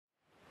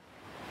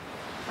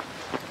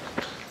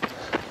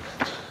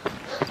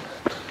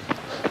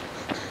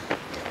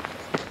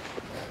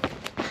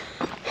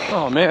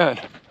Oh man,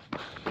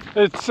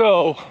 it's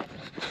so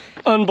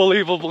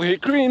unbelievably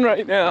green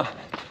right now.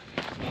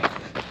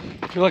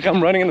 I feel like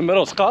I'm running in the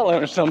middle of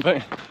Scotland or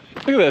something.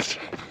 Look at this.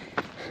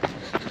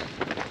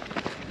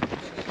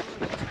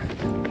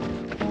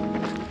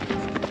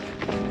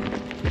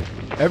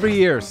 Every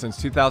year since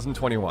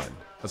 2021,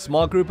 a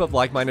small group of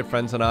like-minded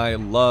friends and I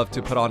love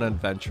to put on an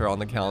adventure on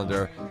the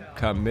calendar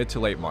come mid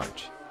to late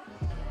March.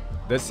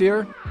 This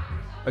year,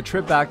 a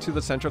trip back to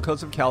the Central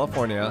Coast of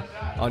California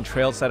on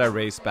trails that I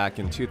raced back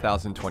in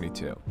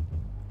 2022.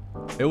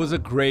 It was a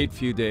great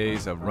few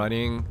days of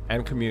running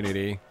and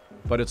community,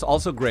 but it's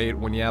also great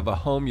when you have a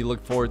home you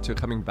look forward to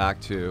coming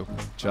back to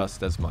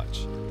just as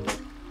much.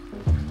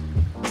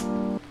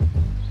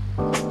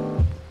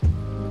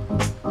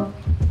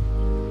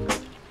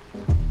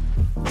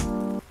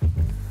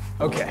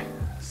 Okay,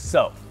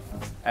 so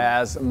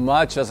as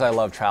much as I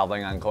love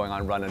traveling and going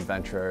on run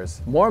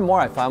adventures, more and more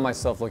I find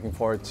myself looking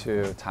forward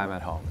to time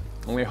at home.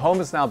 Only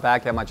home is now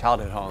back at my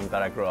childhood home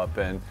that I grew up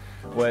in,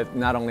 with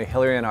not only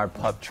Hilary and our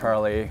pup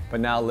Charlie, but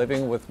now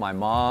living with my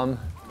mom,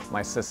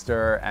 my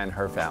sister, and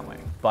her family.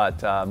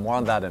 But more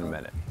on that in a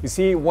minute. You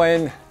see,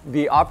 when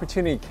the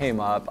opportunity came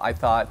up, I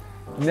thought,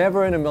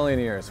 never in a million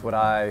years would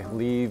I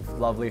leave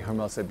lovely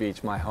Hermosa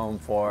Beach, my home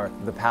for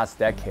the past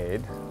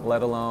decade,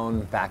 let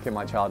alone back in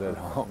my childhood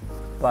home.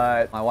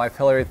 But my wife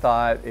Hilary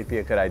thought it'd be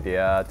a good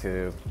idea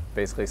to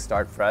basically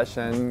start fresh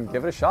and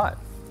give it a shot.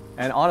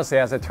 And honestly,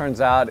 as it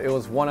turns out, it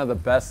was one of the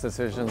best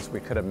decisions we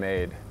could have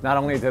made. Not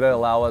only did it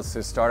allow us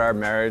to start our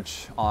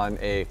marriage on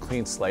a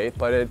clean slate,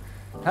 but it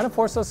kind of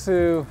forced us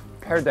to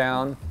pare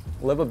down,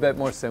 live a bit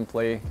more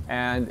simply,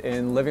 and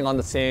in living on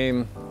the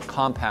same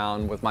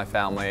compound with my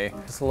family,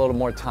 just a little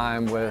more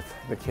time with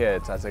the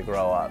kids as they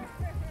grow up.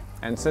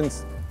 And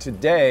since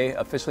today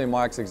officially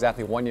marks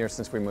exactly 1 year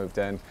since we moved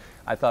in,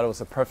 I thought it was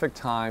a perfect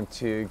time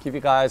to give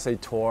you guys a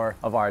tour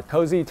of our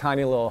cozy,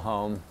 tiny little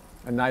home,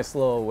 a nice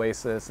little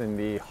oasis in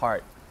the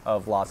heart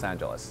of Los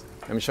Angeles.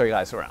 Let me show you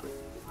guys around.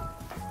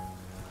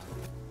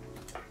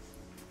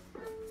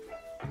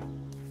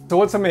 So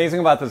what's amazing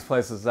about this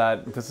place is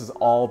that this is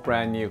all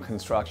brand new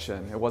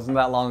construction. It wasn't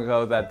that long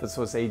ago that this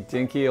was a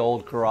dinky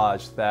old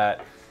garage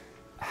that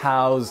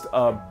housed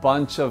a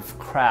bunch of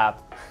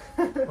crap.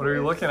 What are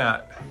you looking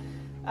at?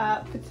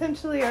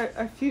 Potentially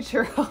our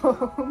future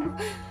home.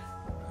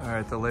 All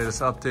right, the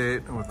latest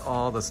update with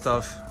all the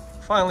stuff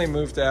finally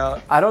moved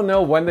out. I don't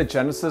know when the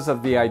genesis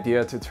of the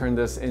idea to turn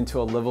this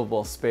into a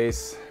livable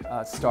space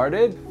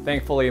started.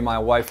 Thankfully, my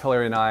wife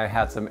Hilary and I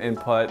had some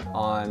input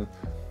on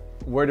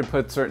where to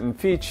put certain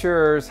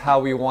features,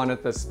 how we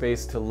wanted the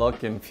space to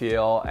look and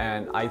feel,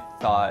 and I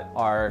thought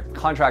our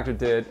contractor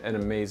did an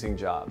amazing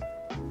job.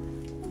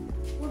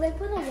 Will they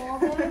put a wall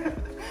there?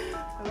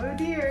 Oh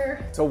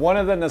dear. So one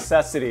of the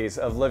necessities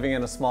of living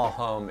in a small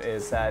home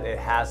is that it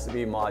has to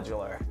be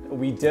modular.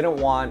 We didn't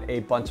want a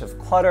bunch of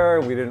clutter,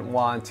 we didn't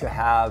want to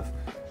have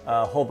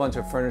a whole bunch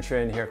of furniture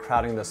in here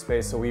crowding the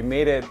space, so we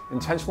made it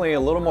intentionally a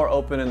little more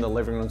open in the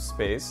living room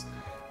space.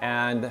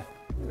 And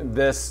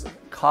this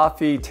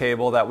coffee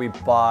table that we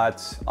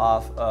bought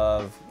off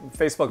of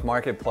Facebook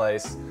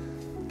Marketplace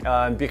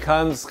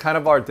becomes kind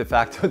of our de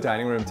facto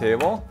dining room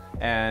table.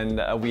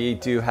 And we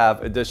do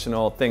have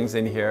additional things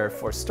in here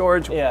for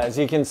storage. Yeah, as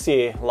you can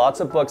see, lots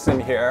of books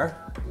in here.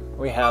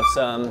 We have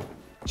some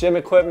gym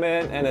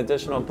equipment and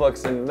additional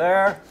books in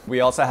there. We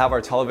also have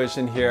our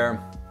television here,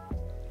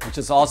 which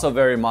is also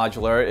very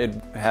modular. It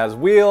has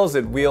wheels,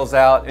 it wheels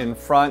out in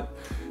front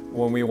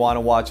when we want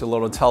to watch a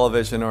little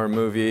television or a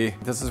movie.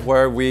 This is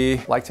where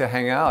we like to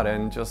hang out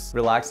and just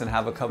relax and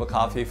have a cup of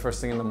coffee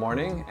first thing in the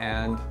morning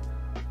and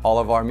all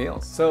of our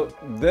meals. So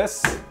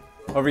this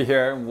over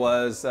here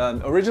was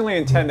originally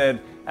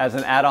intended as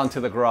an add-on to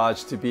the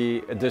garage to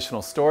be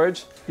additional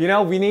storage. You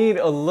know, we need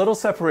a little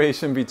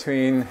separation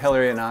between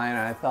Hilary and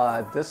I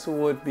thought this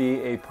would be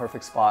a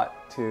perfect spot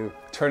to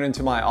turn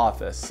into my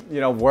office.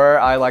 You know,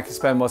 where I like to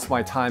spend most of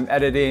my time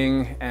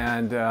editing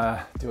and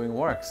doing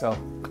work. So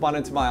come on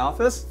into my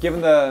office.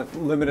 Given the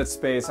limited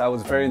space, I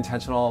was very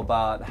intentional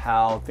about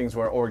how things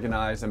were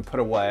organized and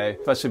put away,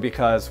 especially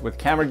because with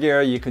camera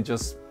gear, you could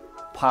just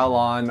pile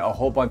on a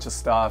whole bunch of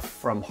stuff,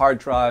 from hard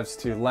drives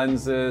to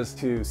lenses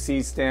to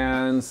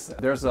C-stands.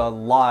 There's a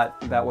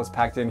lot that was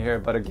packed in here,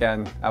 but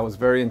again, I was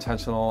very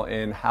intentional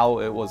in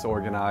how it was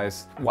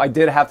organized. I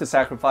did have to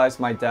sacrifice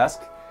my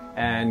desk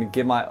and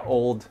give my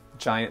old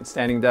giant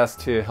standing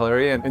desk to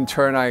Hilary, and in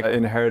turn I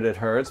inherited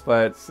hers,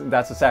 but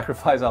that's a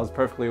sacrifice I was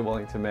perfectly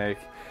willing to make.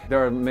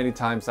 There are many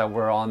times that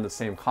we're on the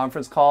same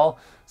conference call,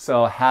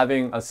 so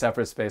having a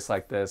separate space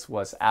like this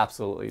was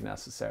absolutely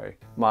necessary.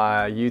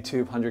 My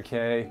YouTube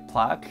 100K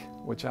plaque,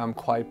 which I'm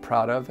quite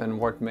proud of and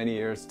worked many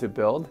years to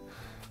build.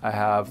 I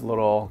have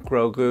little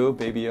Grogu,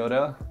 Baby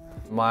Yoda.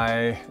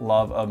 My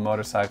love of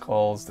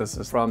motorcycles, this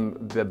is from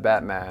the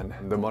Batman,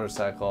 the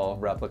motorcycle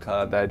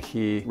replica that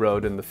he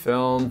rode in the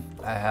film.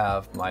 I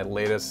have my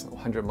latest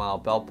 100-mile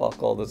belt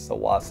buckle. This is the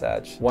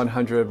Wasatch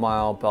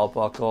 100-mile belt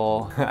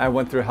buckle. I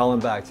went through hell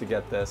and back to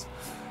get this.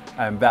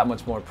 I'm that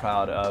much more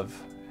proud of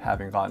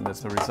having gotten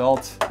this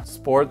result.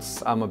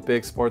 Sports, I'm a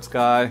big sports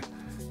guy.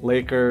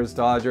 Lakers,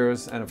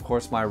 Dodgers, and of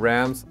course my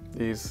Rams.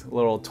 These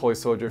little toy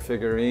soldier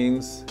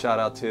figurines. Shout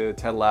out to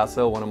Ted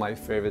Lasso, one of my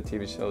favorite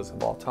TV shows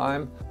of all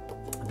time.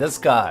 This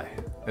guy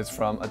is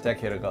from a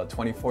decade ago,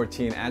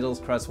 2014, Angeles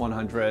Crest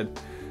 100.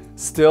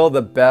 Still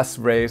the best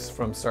race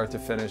from start to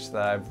finish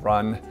that I've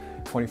run,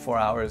 24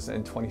 hours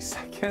and 20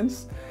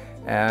 seconds.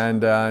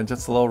 And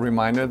just a little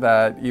reminder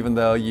that even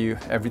though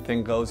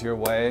everything goes your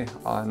way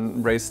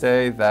on race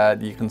day,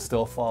 that you can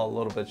still fall a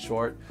little bit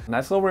short.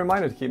 Nice little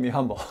reminder to keep me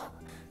humble.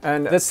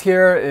 And this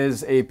here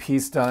is a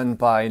piece done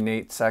by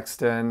Nate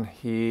Sexton.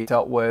 He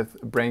dealt with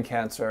brain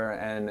cancer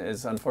and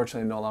is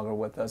unfortunately no longer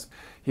with us.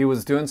 He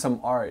was doing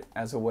some art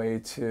as a way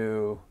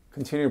to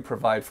continue to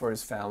provide for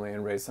his family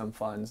and raise some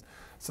funds.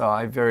 So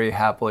I very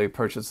happily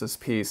purchased this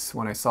piece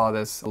when I saw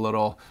this, a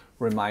little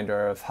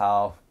reminder of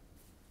how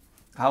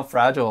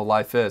fragile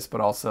life is,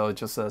 but also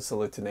just a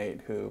salute to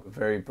Nate, who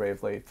very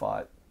bravely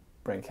fought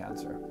brain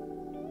cancer.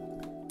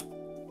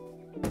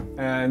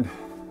 And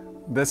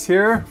this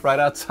here, right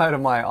outside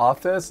of my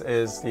office,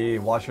 is the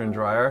washer and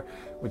dryer,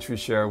 which we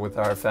share with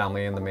our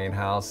family in the main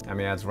house. I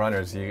mean, as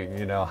runners,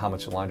 you know how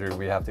much laundry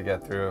we have to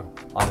get through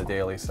on the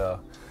daily, so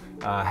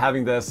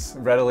having this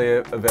readily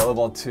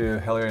available to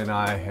Hilary and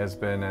I has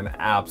been an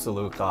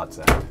absolute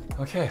godsend.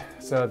 Okay,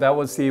 so that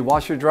was the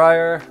washer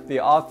dryer, the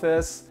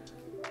office.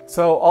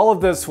 So all of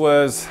this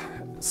was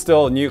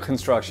still new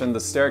construction. The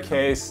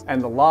staircase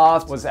and the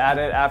loft was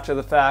added after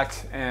the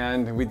fact,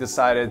 and we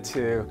decided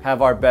to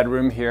have our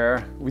bedroom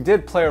here. We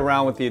did play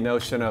around with the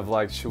notion of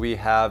like, should we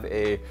have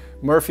a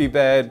Murphy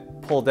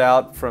bed pulled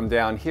out from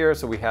down here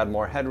so we had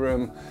more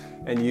headroom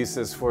and use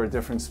this for a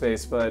different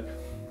space, but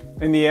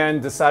in the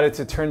end decided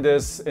to turn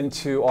this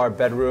into our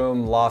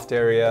bedroom loft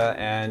area.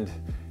 And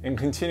in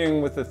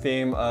continuing with the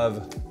theme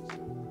of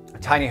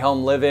tiny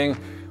home living,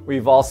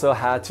 we've also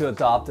had to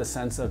adopt a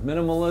sense of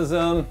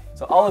minimalism.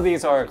 So all of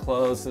these are our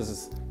clothes. This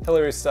is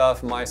Hilary's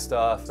stuff, my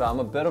stuff. So I'm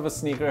a bit of a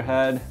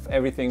sneakerhead.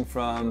 Everything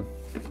from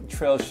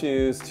trail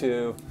shoes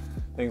to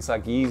things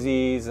like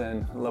Yeezys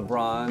and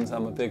LeBrons.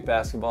 I'm a big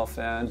basketball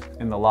fan.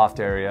 In the loft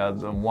area,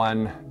 the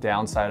one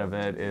downside of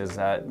it is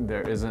that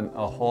there isn't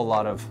a whole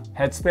lot of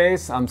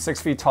headspace. I'm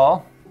 6 feet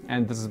tall,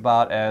 and this is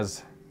about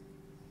as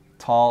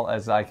tall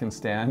as I can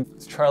stand.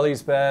 It's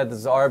Charlie's bed, this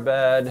is our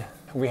bed.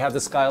 We have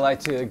the skylight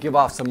to give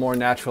off some more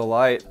natural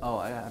light. Oh,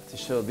 I have to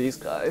show these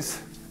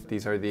guys.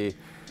 These are the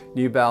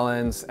New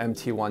Balance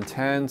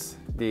MT110s,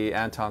 the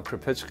Anton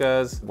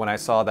Krupickas. When I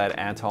saw that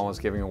Anton was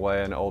giving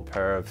away an old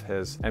pair of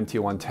his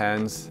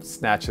MT110s,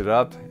 snatched it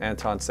up,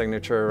 Anton's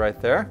signature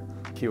right there.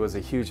 He was a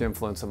huge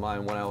influence of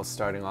mine when I was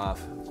starting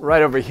off.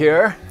 Right over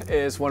here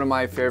is one of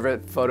my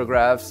favorite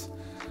photographs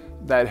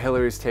that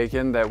Hilary's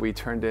taken that we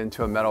turned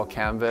into a metal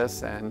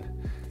canvas. And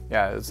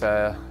yeah, it was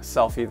a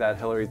selfie that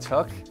Hilary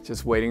took,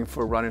 just waiting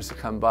for runners to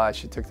come by.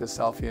 She took this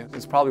selfie.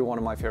 It's probably one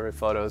of my favorite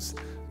photos.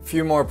 A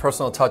few more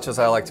personal touches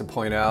I like to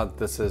point out.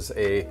 This is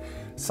a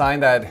sign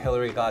that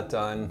Hilary got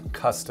done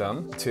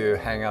custom to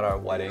hang at our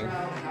wedding.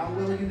 How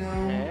will you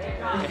know?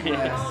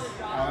 Yes.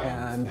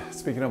 And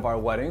speaking of our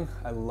wedding,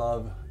 I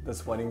love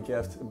this wedding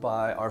gift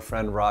by our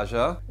friend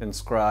Raja,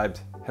 inscribed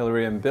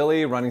Hilary and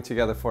Billy running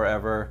together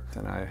forever.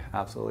 And I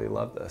absolutely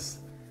love this.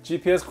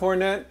 GPS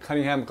coordinate,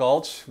 Cunningham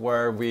Gulch,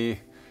 where we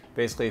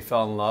basically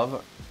fell in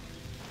love.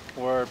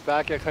 We're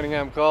back at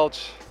Cunningham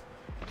Gulch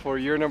for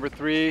year number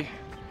 3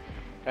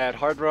 at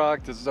Hard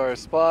Rock. This is our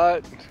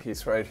spot.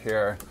 Piece right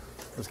here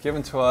was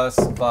given to us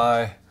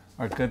by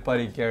our good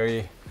buddy Gary.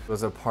 It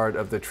was a part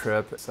of the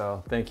trip,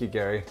 so thank you,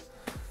 Gary.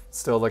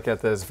 Still look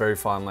at this very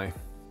fondly.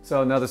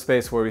 So another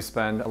space where we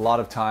spend a lot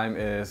of time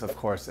is, of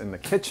course, in the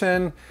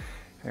kitchen.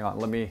 Hang on,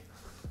 let me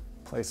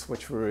play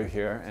switcheroo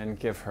here and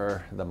give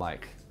her the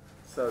mic.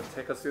 So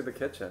take us through the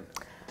kitchen.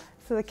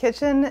 So the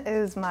kitchen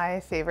is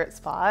my favorite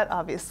spot,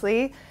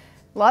 obviously.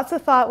 Lots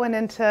of thought went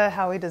into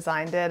how we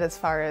designed it as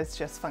far as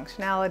just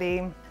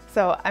functionality.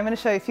 So I'm going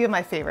to show you a few of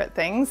my favorite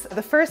things.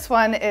 The first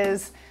one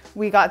is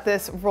we got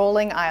this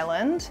rolling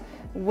island,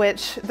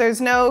 which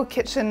there's no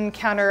kitchen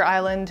counter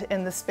island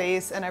in the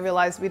space, and I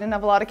realized we didn't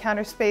have a lot of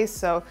counter space,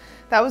 so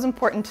that was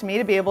important to me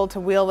to be able to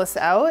wheel this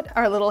out.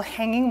 Our little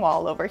hanging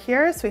wall over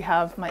here, so we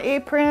have my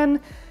apron,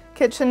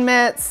 kitchen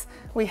mitts,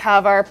 we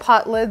have our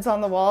pot lids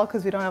on the wall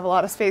because we don't have a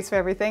lot of space for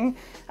everything.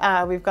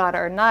 We've got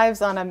our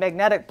knives on a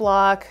magnetic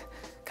block,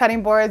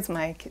 cutting boards,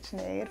 my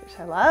KitchenAid, which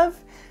I love.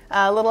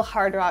 A little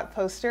Hard Rock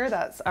poster,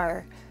 that's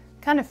our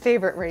kind of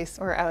favorite race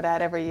we're out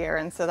at every year,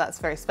 and so that's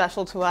very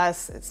special to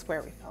us. It's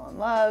where we fell in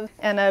love.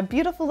 And a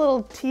beautiful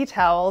little tea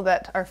towel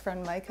that our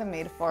friend Micah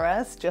made for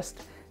us,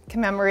 just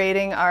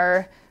commemorating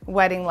our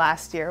wedding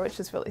last year, which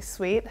is really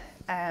sweet.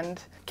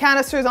 And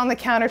canisters on the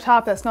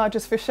countertop, that's not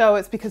just for show,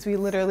 it's because we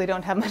literally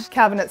don't have much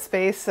cabinet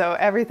space, so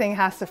everything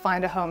has to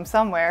find a home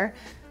somewhere.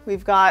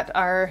 We've got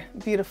our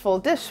beautiful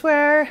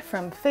dishware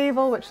from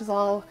Fable, which is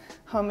all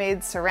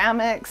homemade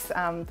ceramics.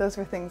 Those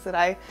were things that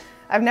I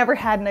I've never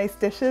had nice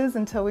dishes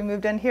until we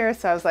moved in here,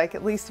 so I was like,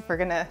 at least if we're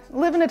gonna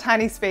live in a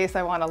tiny space,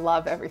 I want to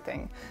love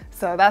everything.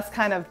 So that's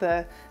kind of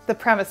the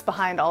premise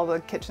behind all the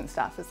kitchen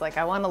stuff, is like,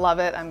 I want to love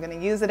it, I'm going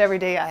to use it every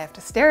day, I have to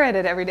stare at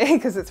it every day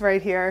because it's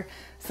right here,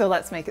 so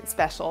let's make it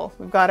special.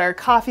 We've got our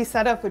coffee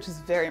setup, which is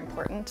very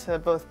important to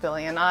both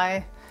Billy and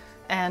I,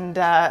 and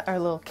our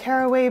little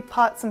caraway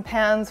pots and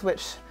pans,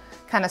 which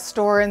kind of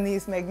store in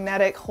these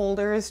magnetic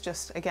holders,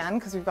 just again,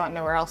 because we've got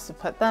nowhere else to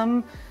put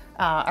them.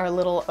 Our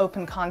little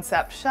open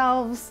concept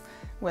shelves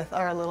with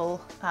our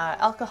little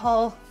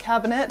alcohol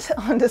cabinet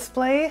on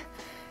display.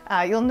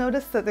 You'll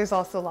notice that there's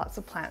also lots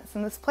of plants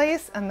in this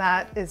place, and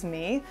that is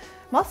me.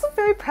 I'm also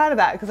very proud of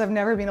that because I've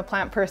never been a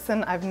plant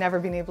person. I've never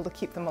been able to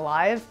keep them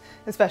alive,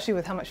 especially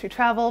with how much we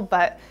travel.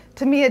 But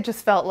to me, it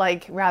just felt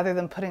like rather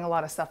than putting a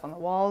lot of stuff on the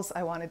walls,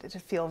 I wanted it to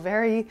feel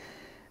very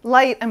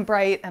light and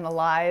bright and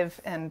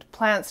alive, and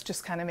plants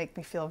just kind of make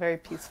me feel very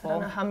peaceful. I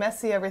don't know how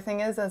messy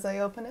everything is as I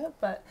open it,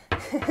 but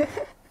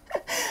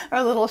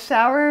our little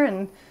shower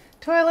and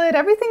toilet,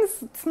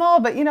 everything's small,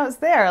 but you know, it's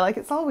there. Like,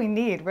 it's all we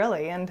need,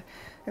 really. And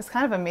it's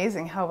kind of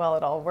amazing how well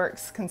it all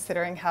works,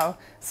 considering how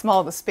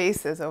small the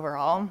space is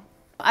overall.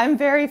 I'm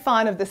very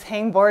fond of this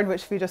hangboard,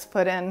 which we just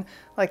put in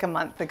like a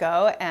month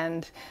ago,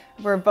 and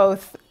we're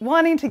both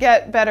wanting to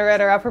get better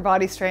at our upper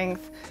body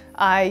strength.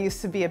 I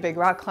used to be a big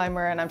rock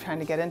climber, and I'm trying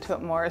to get into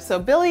it more. So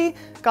Billy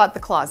got the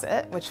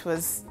closet, which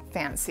was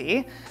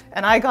fancy,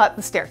 and I got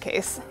the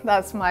staircase.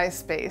 That's my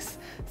space.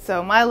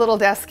 So my little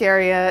desk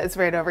area is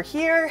right over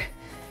here,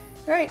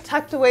 right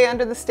tucked away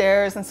under the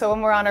stairs, and so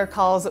when we're on our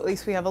calls, at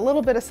least we have a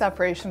little bit of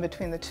separation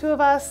between the two of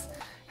us.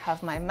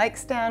 Have my mic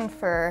stand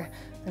for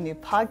the new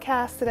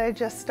podcast that I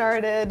just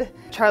started.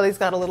 Charlie's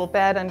got a little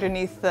bed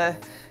underneath the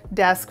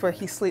desk where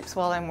he sleeps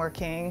while I'm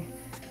working.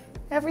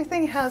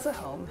 Everything has a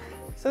home.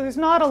 So there's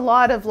not a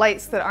lot of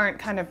lights that aren't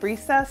kind of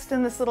recessed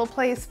in this little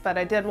place, but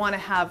I did want to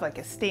have like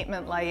a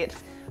statement light.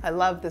 I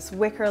love this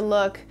wicker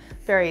look,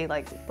 very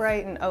like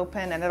bright and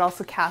open, and it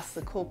also casts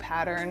a cool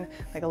pattern,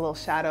 like a little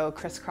shadow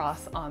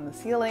crisscross on the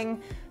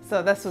ceiling.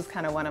 So this was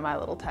kind of one of my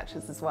little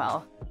touches as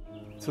well.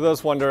 To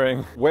those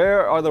wondering,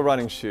 where are the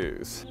running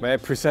shoes? May I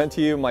present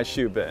to you my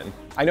shoe bin?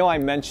 I know I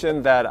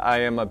mentioned that I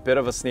am a bit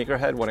of a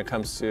sneakerhead when it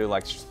comes to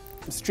like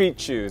street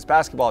shoes,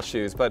 basketball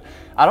shoes, but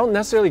I don't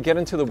necessarily get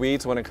into the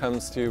weeds when it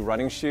comes to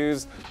running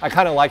shoes. I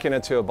kind of liken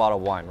it to a bottle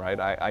of wine, right?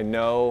 I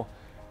know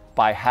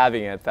by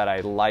having it that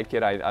I like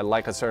it. I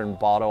like a certain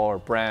bottle or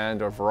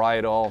brand or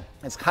varietal.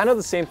 It's kind of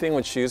the same thing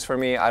with shoes for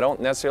me. I don't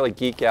necessarily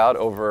geek out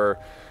over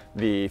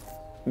the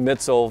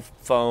midsole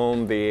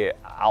foam, the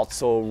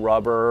outsole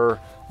rubber,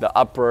 the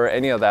upper,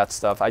 any of that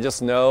stuff. I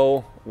just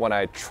know when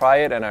I try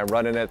it and I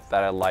run in it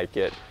that I like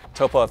it.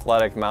 Topo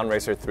Athletic Mountain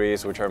Racer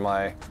 3s, which are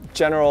my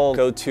general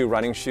go-to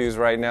running shoes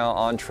right now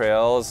on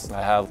trails.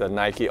 I have the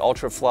Nike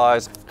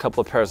Ultraflies, a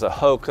couple of pairs of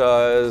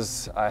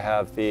Hokas. I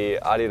have the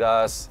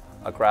Adidas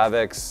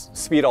Gravix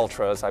Speed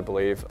Ultras, I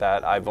believe,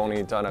 that I've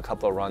only done a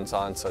couple of runs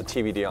on, so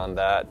TBD on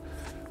that.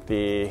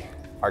 The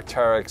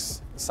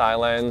Arc'teryx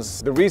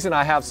Silence. The reason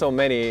I have so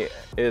many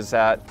is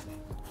that,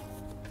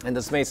 and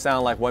this may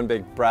sound like one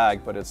big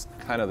brag, but it's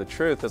kind of the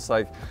truth, it's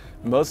like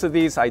most of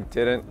these I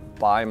didn't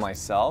buy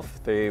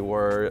myself. They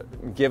were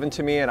given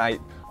to me, and I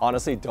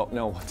honestly don't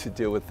know what to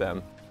do with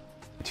them.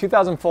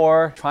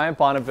 2004 Triumph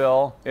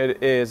Bonneville.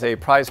 It is a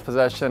prized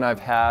possession I've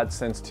had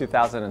since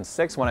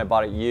 2006 when I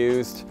bought it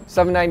used.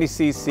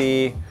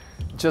 790cc,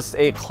 just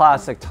a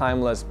classic,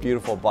 timeless,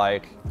 beautiful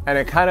bike. And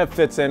it kind of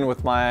fits in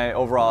with my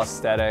overall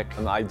aesthetic.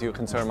 I do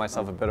consider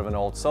myself a bit of an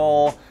old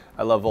soul.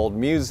 I love old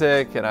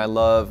music and I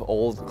love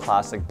old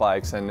classic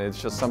bikes, and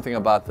it's just something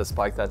about this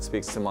bike that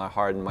speaks to my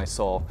heart and my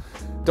soul.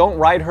 Don't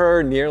ride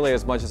her nearly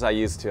as much as I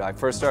used to. I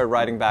first started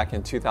riding back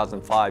in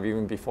 2005,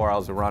 even before I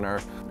was a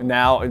runner.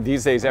 Now,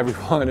 these days,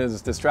 everyone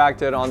is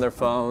distracted on their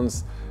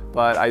phones,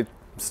 but I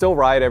still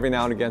ride every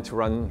now and again to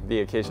run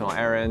the occasional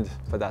errand,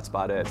 but that's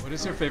about it. What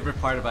is your favorite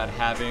part about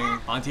having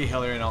Auntie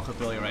Hilary and Uncle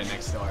Billy right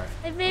next door?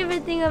 My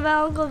favorite thing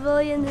about Uncle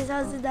Billy in this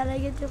house is that I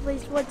get to play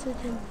sports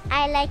with him.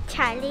 I like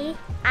Charlie.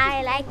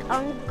 I like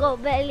Uncle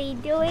Billy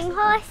doing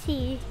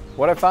horsey.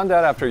 What I found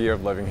out after a year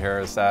of living here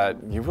is that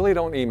you really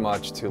don't need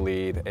much to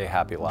lead a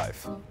happy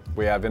life.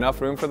 We have enough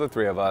room for the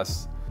three of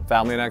us,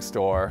 family next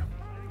door,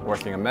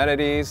 working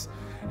amenities,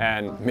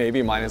 and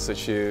maybe minus the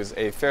shoes,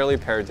 a fairly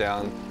pared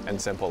down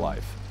and simple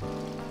life.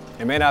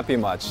 It may not be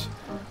much,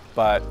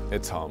 but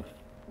it's home,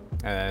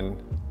 and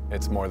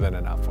it's more than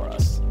enough for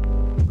us.